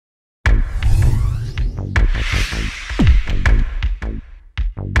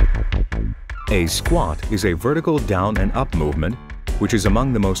A squat is a vertical down and up movement which is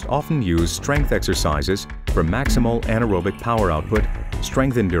among the most often used strength exercises for maximal anaerobic power output,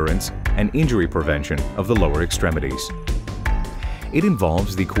 strength endurance, and injury prevention of the lower extremities. It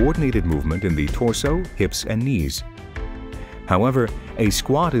involves the coordinated movement in the torso, hips, and knees. However, a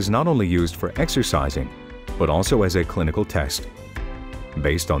squat is not only used for exercising, but also as a clinical test.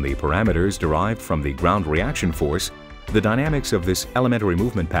 Based on the parameters derived from the ground reaction force, the dynamics of this elementary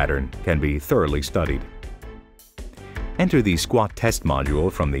movement pattern can be thoroughly studied. Enter the squat test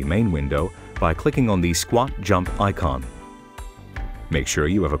module from the main window by clicking on the squat jump icon. Make sure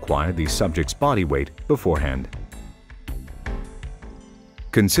you have acquired the subject's body weight beforehand.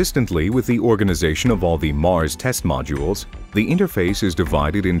 Consistently with the organization of all the MARS test modules, the interface is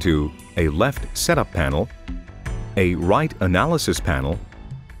divided into a left setup panel, a right analysis panel,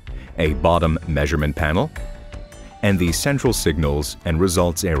 a bottom measurement panel, and the central signals and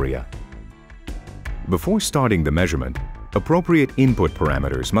results area. Before starting the measurement, appropriate input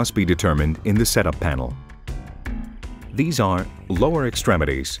parameters must be determined in the setup panel. These are lower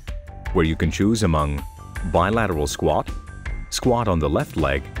extremities, where you can choose among bilateral squat, squat on the left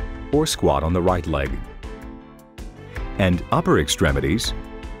leg, or squat on the right leg. And upper extremities,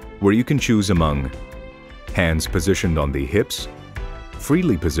 where you can choose among hands positioned on the hips,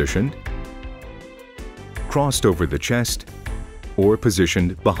 freely positioned, crossed over the chest, or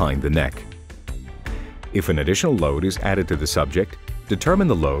positioned behind the neck. If an additional load is added to the subject, determine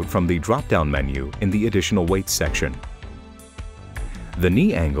the load from the drop-down menu in the Additional Weights section. The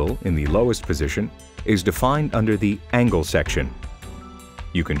knee angle in the lowest position is defined under the Angle section.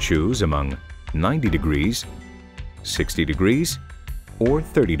 You can choose among 90 degrees, 60 degrees, or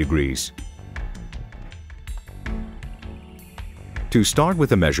 30 degrees. To start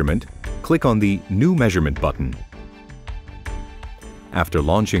with a measurement, click on the New Measurement button. After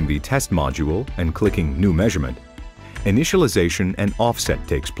launching the test module and clicking New Measurement, initialization and offset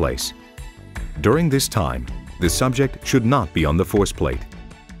takes place. During this time, the subject should not be on the force plate.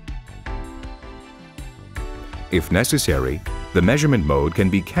 If necessary, the measurement mode can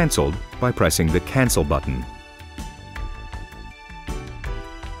be cancelled by pressing the Cancel button.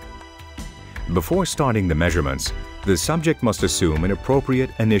 Before starting the measurements, the subject must assume an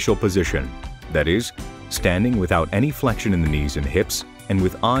appropriate initial position, that is, standing without any flexion in the knees and hips and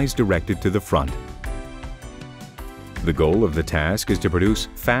with eyes directed to the front. The goal of the task is to produce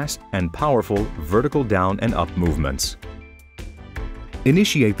fast and powerful vertical down and up movements.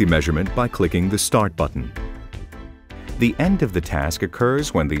 Initiate the measurement by clicking the Start button. The end of the task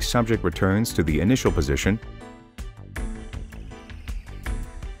occurs when the subject returns to the initial position.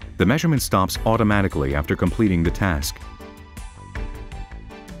 The measurement stops automatically after completing the task.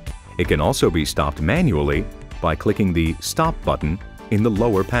 It can also be stopped manually by clicking the Stop button in the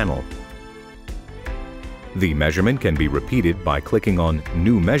lower panel. The measurement can be repeated by clicking on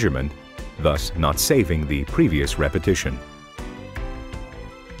New Measurement, thus not saving the previous repetition.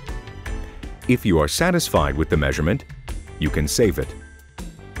 If you are satisfied with the measurement, you can save it.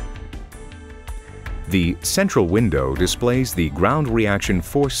 The central window displays the ground reaction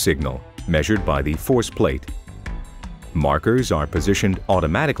force signal measured by the force plate. Markers are positioned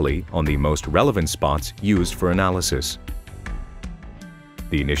automatically on the most relevant spots used for analysis.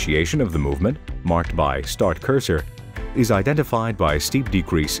 The initiation of the movement, marked by Start Cursor, is identified by a steep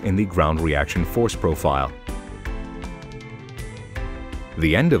decrease in the ground reaction force profile.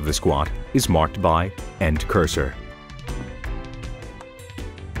 The end of the squat is marked by End Cursor.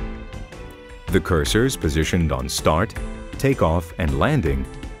 The cursors positioned on Start, Takeoff, and Landing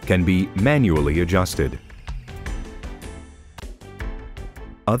can be manually adjusted.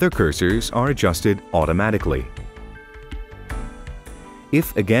 Other cursors are adjusted automatically.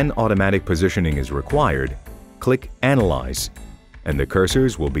 If again automatic positioning is required, click Analyze, and the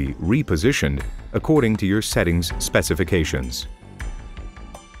cursors will be repositioned according to your settings specifications.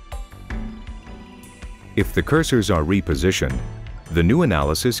 If the cursors are repositioned, the new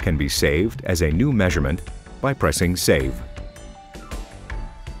analysis can be saved as a new measurement by pressing Save.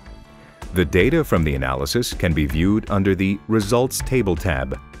 The data from the analysis can be viewed under the Results Table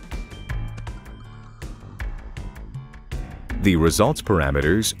tab. The results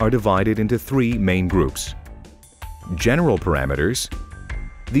parameters are divided into three main groups. General parameters.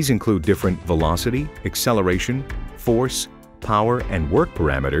 These include different velocity, acceleration, force, power, and work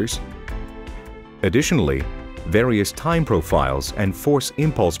parameters. Additionally, various time profiles and force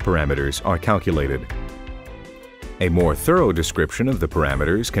impulse parameters are calculated. A more thorough description of the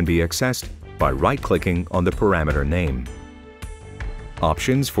parameters can be accessed by right-clicking on the parameter name.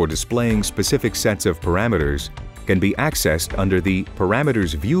 Options for displaying specific sets of parameters can be accessed under the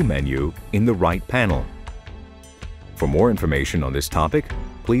Parameters View menu in the right panel. For more information on this topic,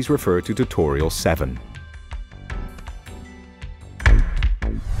 please refer to Tutorial 7.